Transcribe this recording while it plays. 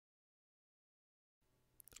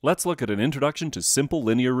Let's look at an introduction to simple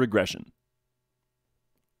linear regression.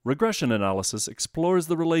 Regression analysis explores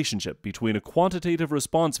the relationship between a quantitative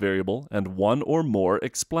response variable and one or more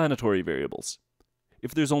explanatory variables.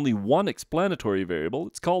 If there's only one explanatory variable,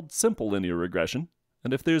 it's called simple linear regression,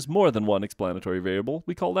 and if there's more than one explanatory variable,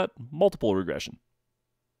 we call that multiple regression.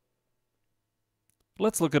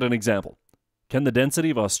 Let's look at an example. Can the density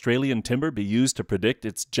of Australian timber be used to predict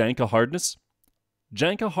its Janka hardness?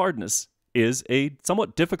 Janka hardness is a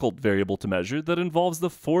somewhat difficult variable to measure that involves the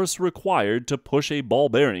force required to push a ball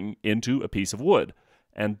bearing into a piece of wood.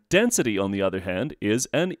 And density, on the other hand, is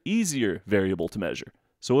an easier variable to measure.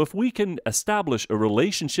 So if we can establish a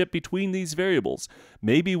relationship between these variables,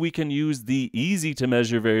 maybe we can use the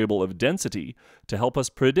easy-to-measure variable of density to help us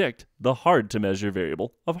predict the hard-to-measure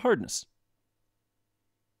variable of hardness.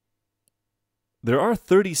 There are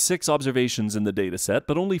 36 observations in the dataset,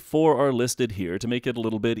 but only 4 are listed here to make it a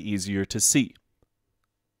little bit easier to see.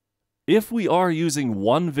 If we are using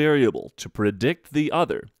one variable to predict the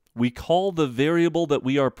other, we call the variable that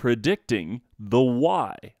we are predicting the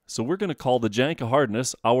y. So we're going to call the Janka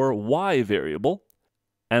hardness our y variable,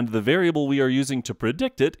 and the variable we are using to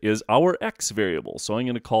predict it is our x variable. So I'm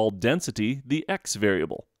going to call density the x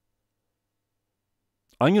variable.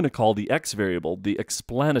 I'm going to call the x variable the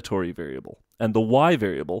explanatory variable, and the y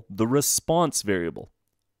variable the response variable.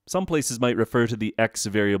 Some places might refer to the x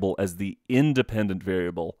variable as the independent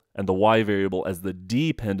variable and the y variable as the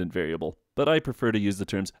dependent variable, but I prefer to use the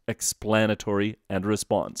terms explanatory and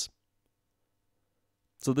response.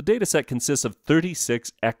 So the dataset consists of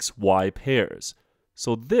 36 x-y pairs.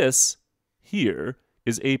 So this here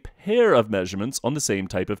is a pair of measurements on the same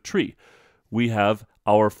type of tree. We have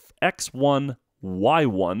our x1,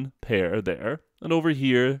 y1 pair there, and over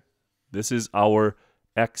here, this is our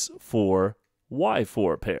x4,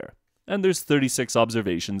 y4 pair. And there's 36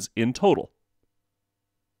 observations in total.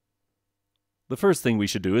 The first thing we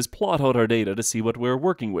should do is plot out our data to see what we're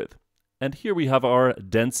working with. And here we have our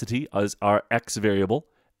density as our x variable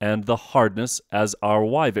and the hardness as our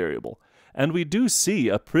y variable. And we do see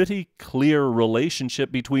a pretty clear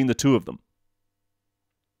relationship between the two of them.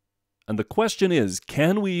 And the question is,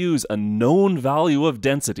 can we use a known value of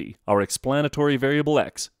density, our explanatory variable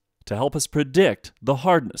x, to help us predict the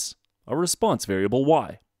hardness, our response variable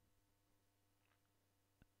y?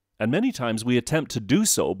 And many times we attempt to do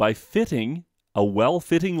so by fitting a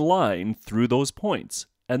well-fitting line through those points,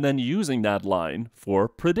 and then using that line for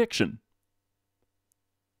prediction.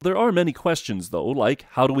 There are many questions, though, like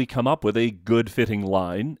how do we come up with a good-fitting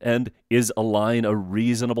line, and is a line a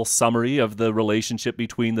reasonable summary of the relationship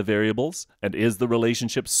between the variables, and is the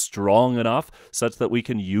relationship strong enough such that we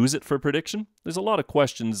can use it for prediction? There's a lot of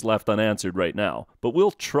questions left unanswered right now, but we'll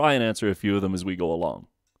try and answer a few of them as we go along.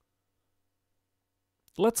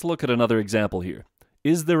 Let's look at another example here.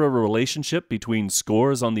 Is there a relationship between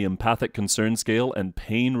scores on the empathic concern scale and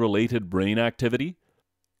pain-related brain activity?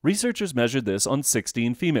 Researchers measured this on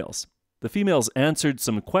 16 females. The females answered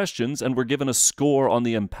some questions and were given a score on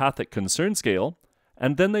the empathic concern scale,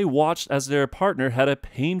 and then they watched as their partner had a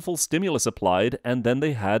painful stimulus applied, and then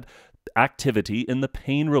they had activity in the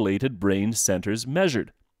pain-related brain centers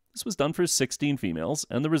measured. This was done for 16 females,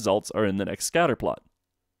 and the results are in the next scatter plot.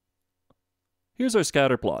 Here's our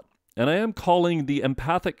scatter plot, and I am calling the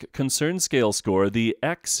empathic concern scale score the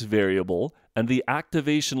x variable, and the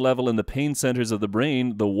activation level in the pain centers of the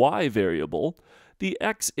brain, the y variable. The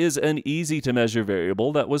x is an easy-to-measure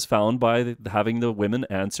variable that was found by having the women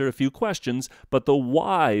answer a few questions, but the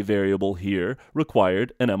y variable here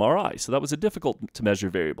required an MRI, so that was a difficult-to-measure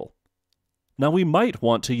variable. Now we might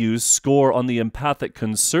want to use score on the empathic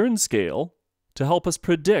concern scale to help us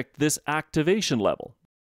predict this activation level.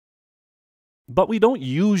 But we don't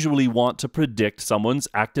usually want to predict someone's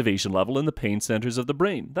activation level in the pain centers of the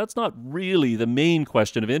brain. That's not really the main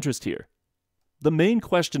question of interest here. The main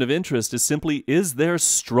question of interest is simply, is there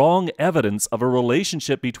strong evidence of a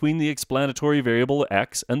relationship between the explanatory variable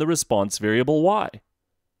x and the response variable y?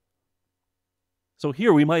 So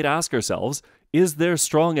here we might ask ourselves, is there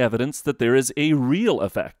strong evidence that there is a real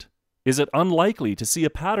effect? Is it unlikely to see a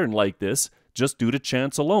pattern like this just due to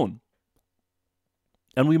chance alone?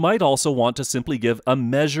 And we might also want to simply give a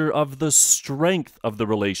measure of the strength of the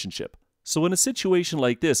relationship. So in a situation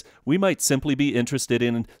like this, we might simply be interested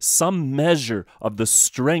in some measure of the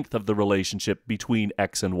strength of the relationship between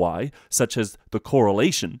x and y, such as the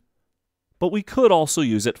correlation, but we could also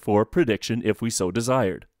use it for prediction if we so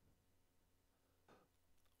desired.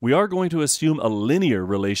 We are going to assume a linear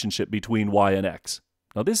relationship between y and x.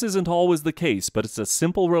 Now this isn't always the case, but it's a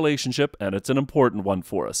simple relationship and it's an important one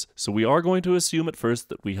for us. So we are going to assume at first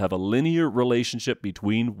that we have a linear relationship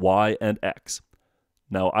between y and x.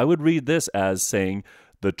 Now, I would read this as saying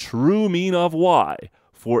the true mean of y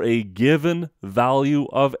for a given value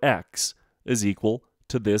of x is equal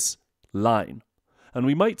to this line. And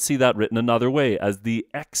we might see that written another way as the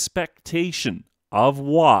expectation of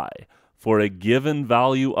y for a given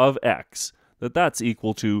value of x, that's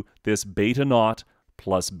equal to this beta naught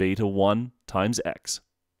plus beta 1 times x.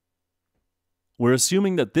 We're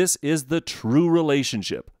assuming that this is the true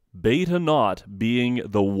relationship, beta naught being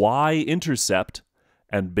the y-intercept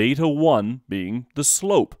and beta 1 being the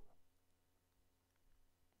slope.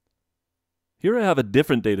 Here I have a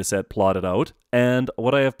different data set plotted out, and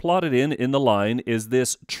what I have plotted in the line is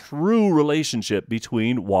this true relationship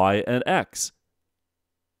between y and x.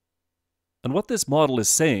 And what this model is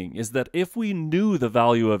saying is that if we knew the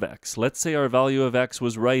value of x, let's say our value of x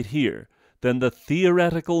was right here, then the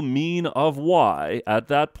theoretical mean of y at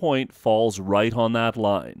that point falls right on that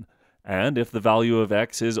line. And if the value of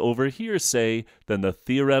x is over here, say, then the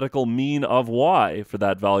theoretical mean of y for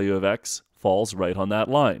that value of x falls right on that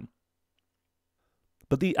line.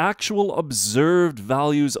 But the actual observed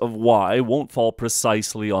values of y won't fall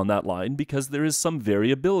precisely on that line because there is some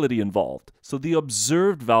variability involved. So the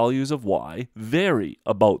observed values of y vary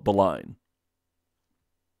about the line.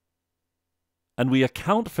 And we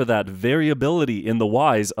account for that variability in the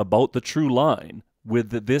y's about the true line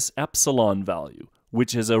with this epsilon value,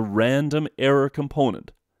 which is a random error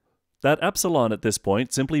component. That epsilon at this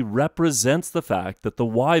point simply represents the fact that the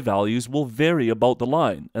y values will vary about the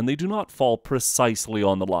line, and they do not fall precisely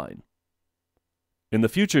on the line. In the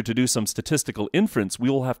future, to do some statistical inference, we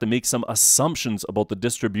will have to make some assumptions about the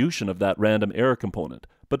distribution of that random error component.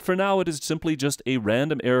 But for now, it is simply just a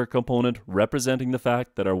random error component representing the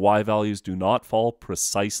fact that our y values do not fall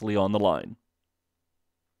precisely on the line.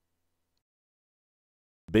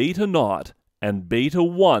 Beta naught and beta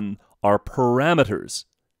 1 are parameters,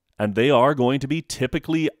 and they are going to be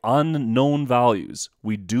typically unknown values.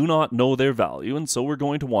 We do not know their value, and so we're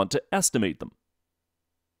going to want to estimate them.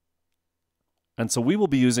 And so we will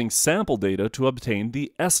be using sample data to obtain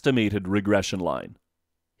the estimated regression line.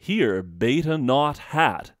 Here, beta naught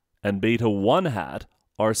hat and beta 1 hat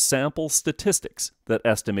are sample statistics that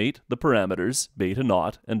estimate the parameters beta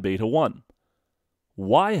naught and beta 1.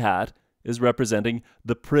 Y hat is representing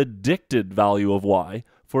the predicted value of y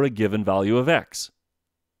for a given value of x.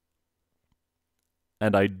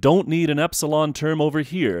 And I don't need an epsilon term over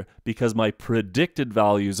here because my predicted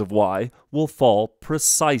values of y will fall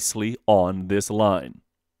precisely on this line.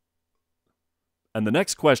 And the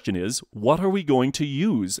next question is, what are we going to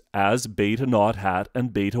use as beta naught hat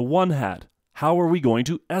and beta 1 hat? How are we going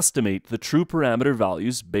to estimate the true parameter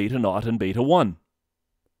values beta naught and beta 1?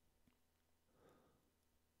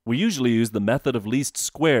 We usually use the method of least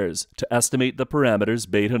squares to estimate the parameters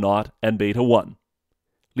beta naught and beta 1.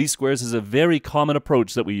 Least squares is a very common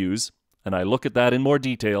approach that we use, and I look at that in more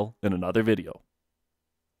detail in another video.